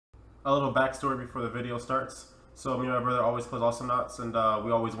A little backstory before the video starts. So me and my brother always plays Awesome Knots, and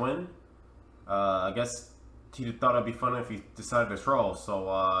we always win. I guess he thought it'd be fun if he decided to troll.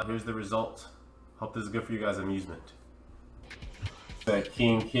 So here's the result. Hope this is good for you guys' amusement. The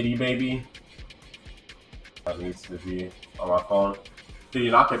King Kitty baby. That needs to be on my phone. Dude,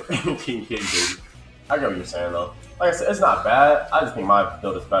 you're not gonna King Kitty baby. I get what you're saying though. Like I said, it's not bad. I just think my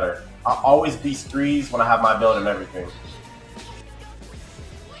build is better. I always beast threes when I have my build and everything.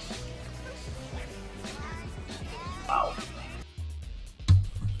 Wow.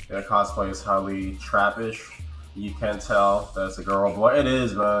 Yeah, cosplay is highly trappish. You can't tell that it's a girl. Boy, it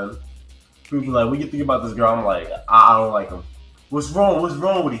is, man. People be like, what do you think about this girl? I'm like, I don't like him. What's wrong? What's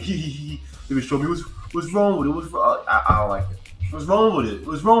wrong with it? They be showing me what's wrong with it. What's wrong? I don't like it. What's wrong with it?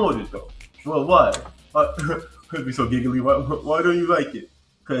 What's wrong with it though? Well, what? It'd be so giggly. Why don't you like it?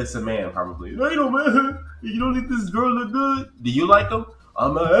 Cause it's a man, probably. No, you don't, man. You don't think this girl look good? Do you like him?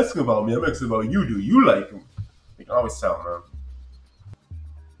 I'm not asking about me. I'm asking about you. Do you like him? You can always tell, man.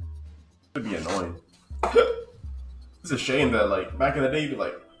 It'd be annoying. It's a shame that, like, back in the day, you'd be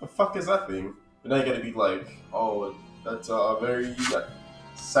like, the fuck is that thing? And then you gotta be like, oh, that's a very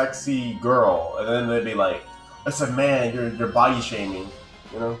sexy girl. And then they'd be like, it's a man, you're body shaming,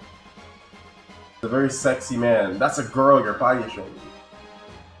 you know? It's a very sexy man. That's a girl, you're body shaming.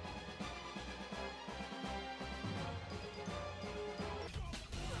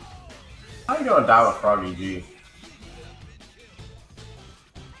 How you gonna die with Froggy G?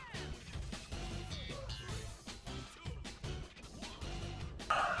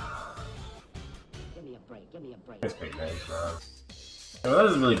 It's big names, man. Yeah, let's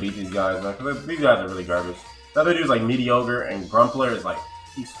just really beat these guys, man, because these guys are really garbage. The other dude's like mediocre, and Grumpler is like,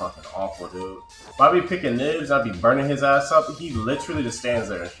 he's fucking awful, dude. If I be picking nibs, I'd be burning his ass up. He literally just stands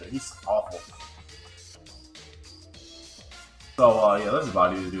there and shit. He's awful. So, yeah, let's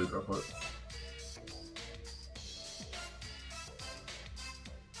body these dudes real quick.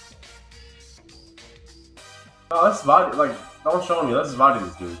 No, let's body, like, don't show me. Let's just body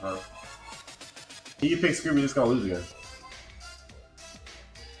these dudes, man. You pick Scooby, you're just gonna lose again.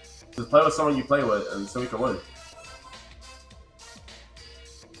 Just play with someone you play with, and so we can win.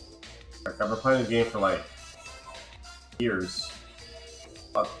 Like, I've been playing this game for like years.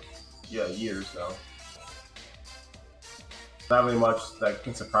 Yeah, years now. Not really much that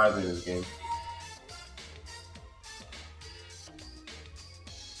can surprise me in this game.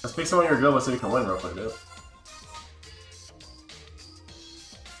 Let's pick someone you're good with so we can win real quick, dude.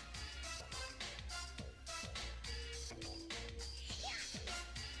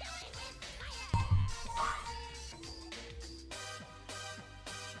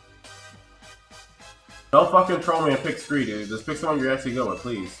 Don't fucking troll me and pick Scree, dude. Just pick someone you're actually good with,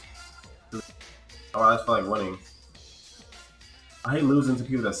 please. Oh, I just feel like winning. I hate losing to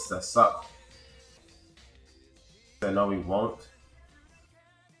people that suck. No, we won't.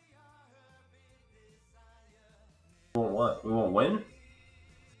 We won't what? We won't win?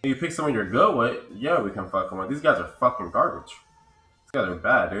 If you pick someone you're good with, yeah, we can fucking win. These guys are fucking garbage. These guys are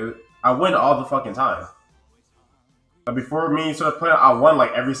bad, dude. I win all the fucking time. But before me started playing, I won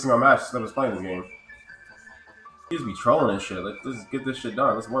like every single match that I was playing this game. You just be trolling and shit. Let's get this shit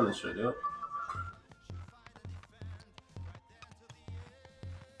done. Let's win this shit, dude.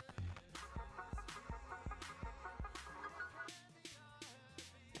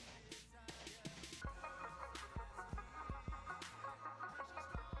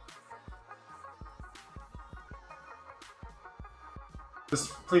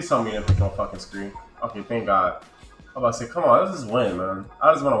 Just please tell me to pick no fucking screen. Okay, thank God. I'm about to say, come on, let's just win, man.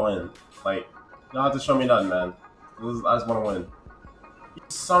 I just want to win. Like, you don't have to show me nothing, man. I just want to win. You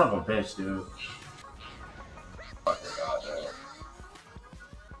son of a bitch, dude. Fucking God, man.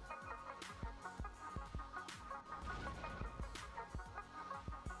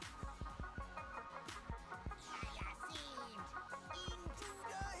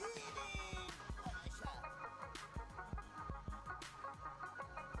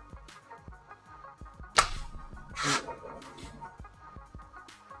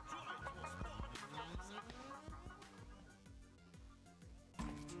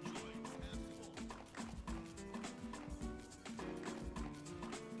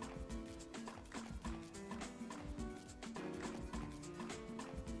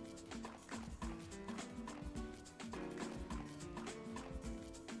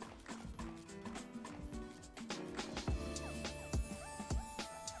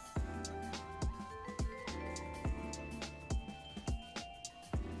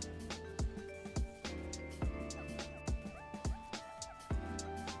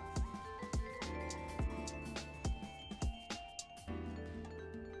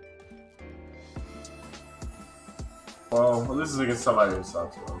 Well, this is against somebody who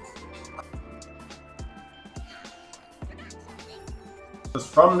sucks, man. Just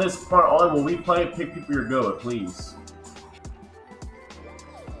from this point on, when we play, pick people you're good with, please.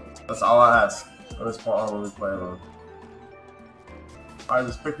 That's all I ask. From this point on, when we play, man. Alright,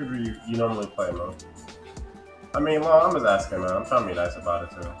 just pick people you normally play, man. I mean, well, I'm just asking, man. I'm trying to be nice about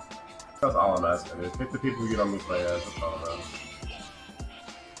it, too. That's all I'm asking, dude. Pick the people you normally play as. That's all, man.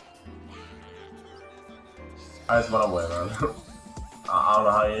 I just want to win, man. I don't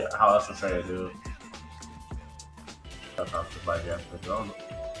know how else to say it, dude. That's not just like, yeah,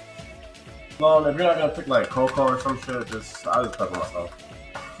 well, if you're not gonna pick like Coco or some shit, I'll just pick myself.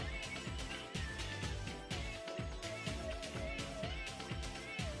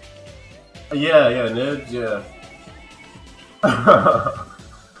 Yeah, nibs, yeah.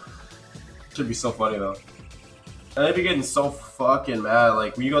 Should be so funny though. And they'd be getting so fucking mad.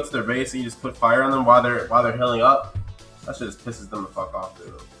 Like when you go to their base and you just put fire on them while they're healing up, that shit just pisses them the fuck off,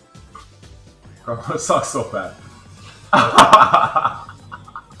 dude. Bro, it sucks so bad.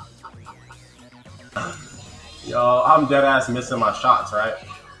 Yo, I'm dead ass missing my shots, right?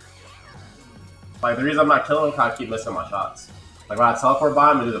 Like the reason I'm not killing him, I keep missing my shots. Like when I teleport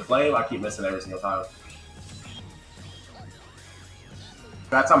by him and do the flame, I keep missing every single time.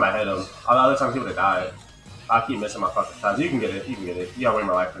 That time I hit him. All the other times he would have died. I keep missing my fucking shots. You can get it. You can get it. You got way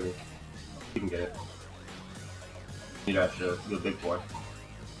more life than me. You can get it. You that shit. You're a big boy.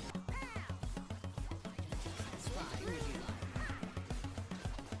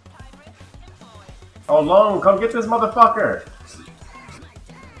 Oh, Lone, come get this motherfucker!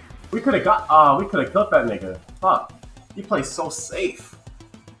 We could have killed that nigga. Fuck. He plays so safe.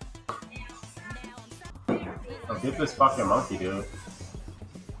 Oh, get this fucking monkey, dude.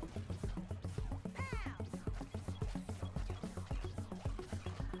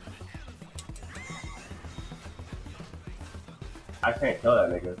 I can't kill that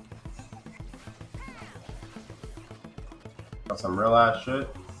nigga. On some real ass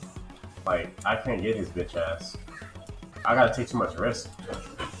shit. Like, I can't get his bitch ass. I gotta take too much risk.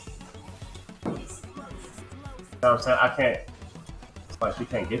 You know what I'm saying? I can't. It's like, she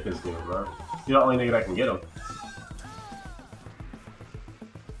can't get this dude, bro. You're the only nigga that can get him.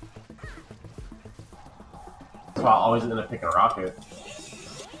 That's why I always end up picking Rocket.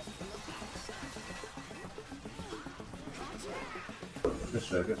 Good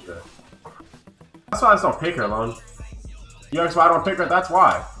shit, good shit. That's why I just don't pick her, Lone. You ask why I don't pick her? That's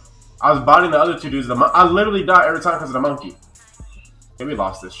why. I was bodying the other two dudes. I literally die every time because of the monkey. Okay, we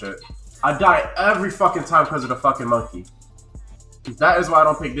lost this shit. I die every fucking time because of the fucking monkey. That is why I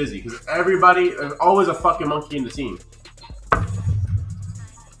don't pick Dizzy. Because everybody, there's always a fucking monkey in the team.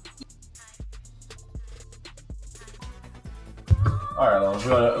 Alright,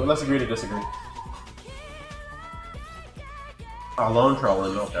 let's agree to disagree. Oh, lone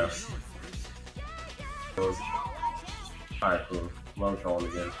trolling, okay. Alright, cool. Lone trolling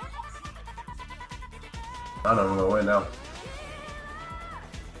again. I know we're gonna win now.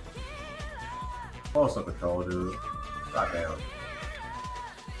 Close up control, dude. Goddamn.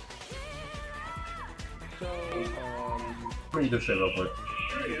 So, let me do shit real quick.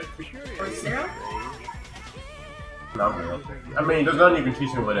 No, I'm good. I mean, there's nothing you can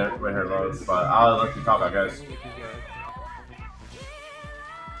teach me with her, Lone, but I'll let you talk, I guess.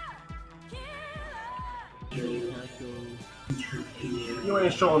 You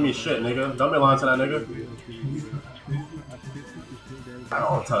ain't showing me shit, nigga. Don't be lying to that nigga. I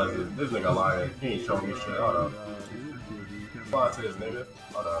don't tell you, this nigga lying. He ain't showing me shit. Hold up. Lying to this nigga.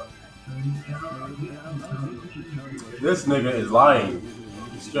 Hold up. This nigga is lying.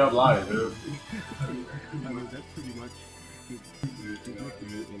 He's straight up lying, dude. I mean, that's pretty much you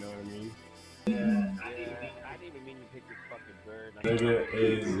know what I mean? Yeah, I didn't even mean to pick this fucking bird. Nigga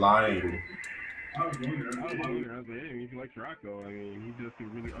is lying. I was wondering, I was like, hey, he likes Rocco. I mean, he does some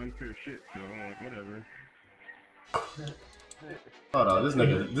really unfair shit, so I'm like, whatever. Hold on, this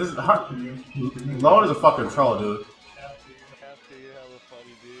nigga, Lone is a fucking troll, dude. After you hella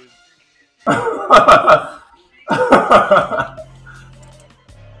funny, dude. I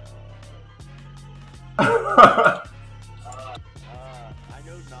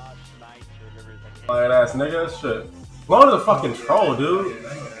know not nights or whatever. Lying ass nigga, shit. Lone is a fucking troll, dude.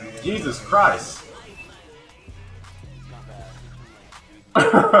 Jesus Christ.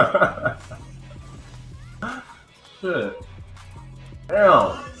 Shit.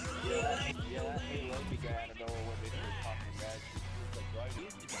 Damn.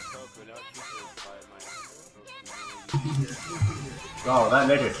 Oh, that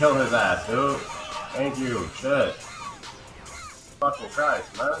nigga killed his ass, dude. Thank you. Shit. Fucking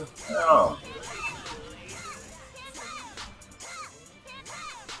Christ, man. Damn.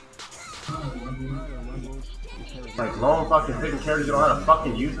 Like, long fucking picking characters you don't know how to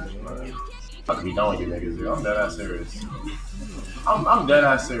fucking use it? I'm about to be done with you niggas, dude. I'm dead ass serious. I'm dead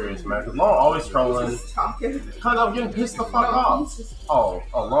ass serious, man. Cause Long always trolling. Cause I'm getting pissed the fuck off. Oh,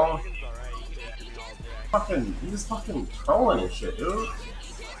 Long. Fucking, he's fucking trolling and shit, dude.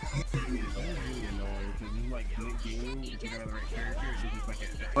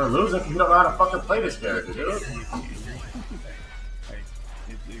 We're losing because we don't know how to fucking play this character, dude.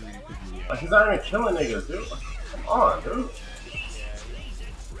 Like, he's not even killing niggas, dude. Come on, dude.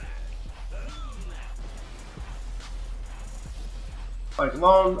 Like,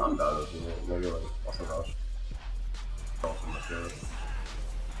 Long, I'm done with you, nigga. Like, what's the rush?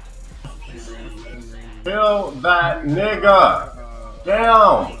 Kill that nigga!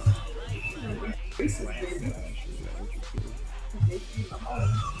 Damn!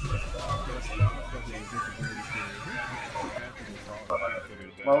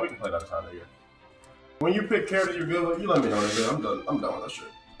 Well, we can play that time, nigga. When you pick characters you're good with, you let me know, nigga. I'm done with that shit.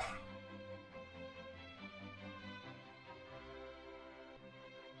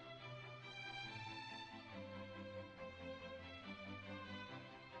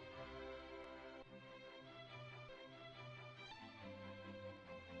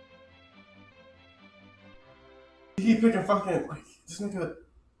 You keep picking fucking, like, this nigga,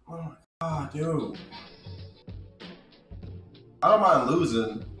 oh my god, dude. I don't mind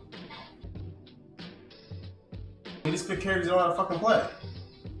losing. You just pick characters you don't know how to fucking play.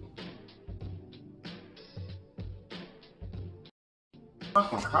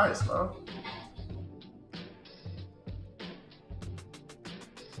 Fucking Christ, bro.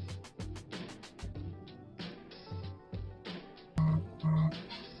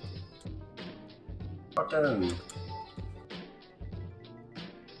 Fucking.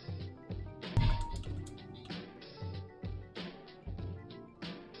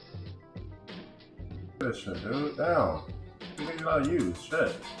 This shit, dude. Damn. You niggas gotta use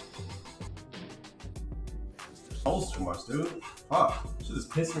shit. Holds too much, dude. Fuck. Shit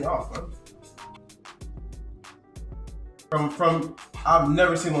just pissed me off, man. From I've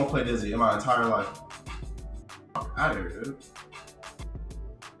never seen one play Dizzy in my entire life. Fuck out of here, dude.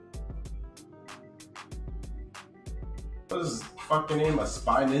 What is his fucking name? A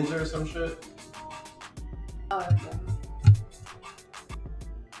spy ninja or some shit? Oh, okay.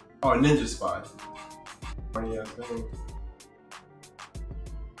 Oh, a ninja spy. Funny ass thing.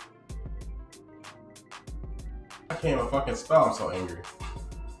 I can't even fucking spell, I'm so angry.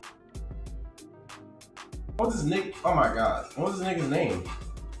 What's his nick? Oh my god. What was this nigga's name?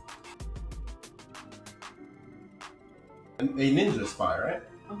 A ninja spy, right?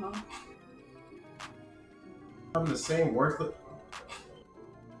 Uh-huh. I'm the same worthless.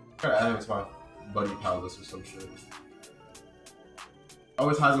 I gotta add him to my buddy pal list or some shit.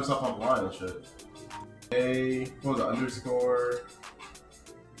 Always hides himself online and shit. A, what was it, underscore?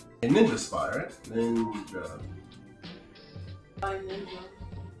 A ninja spy, right? Ninja. By ninja.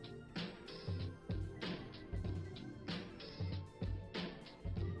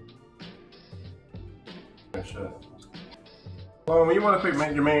 And shit. Well, when you want to pick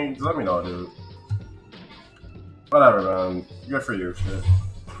your main, just let me know, dude. Whatever, man. Good for you, shit.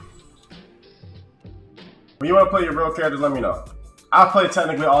 When you want to play your real characters, let me know. I play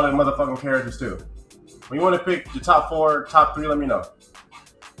technically all the motherfucking characters too. When you want to pick your top 4, top 3, let me know.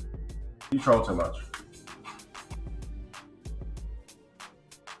 You troll too much.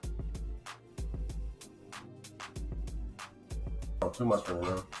 Troll too much for me,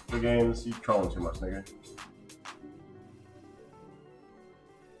 man. The games, you trolling too much, nigga.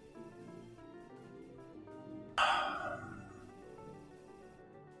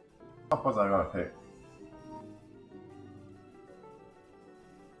 What was I gonna pick?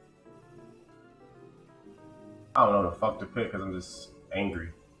 I don't know the fuck to pick because I'm just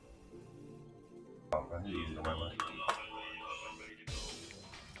angry. Oh, man, you're easy to win, man.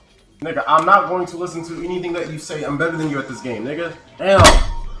 Nigga, I'm not going to listen to anything that you say. I'm better than you at this game, nigga. Damn!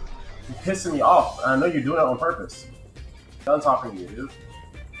 You're pissing me off. I know you're doing it on purpose. Done talking to you, dude.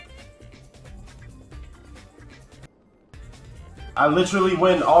 I literally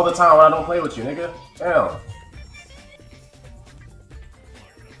win all the time when I don't play with you, nigga. Damn.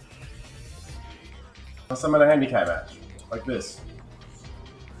 Unless I'm in a handicap match. Like this.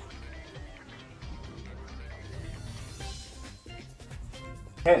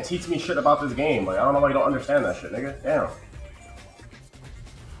 Can't teach me shit about this game. Like, I don't know why you don't understand that shit, nigga. Damn.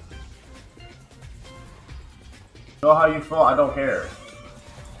 Know how you feel? I don't care.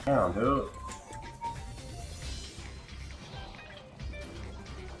 Damn, dude.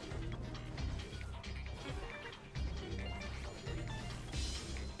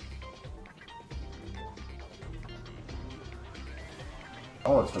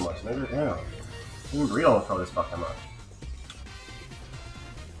 Oh, too much, nigga. Damn. Even Brie don't throw this fucking much.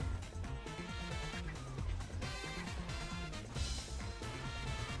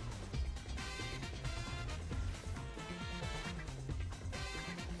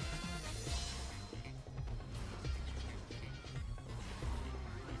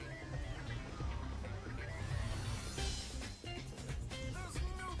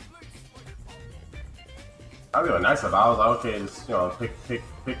 I'd be nice if I was like, okay, just, you know,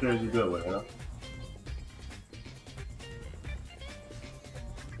 pick yours you good with, you know?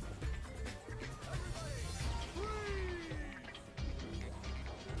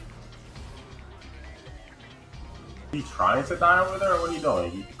 Are you trying to die over there, or what are you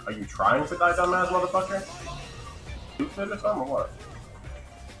doing? Are you trying to die, dumbass motherfucker? Stupid or something, or what?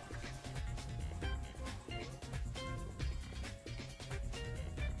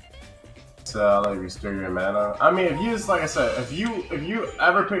 Like restore your mana. I mean, if you just like I said, if you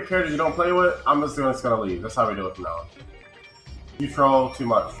ever pick characters you don't play with, I'm just gonna leave. That's how we do it from now on. You troll too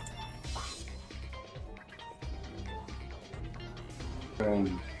much.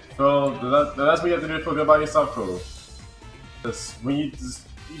 And Phil, that's what you have to do to feel good about yourself, cool. Just when you just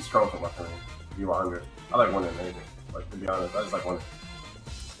troll too much. I mean, you 100. I like winning, maybe. Like to be honest, I just like winning.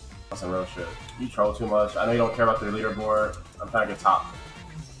 That's some real shit. You troll too much. I know you don't care about the leaderboard. I'm trying to get top.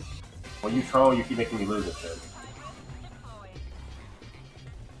 When you troll, you keep making me lose and shit.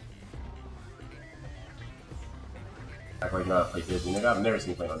 Act like you know how to play Disney. Nigga, I've never seen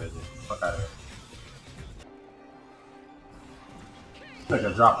you play on Disney. Fuck out of here.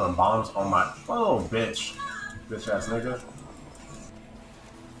 Nigga dropping bombs on my little bitch. Bitch ass nigga.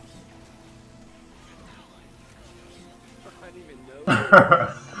 I didn't even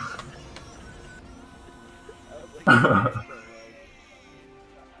know.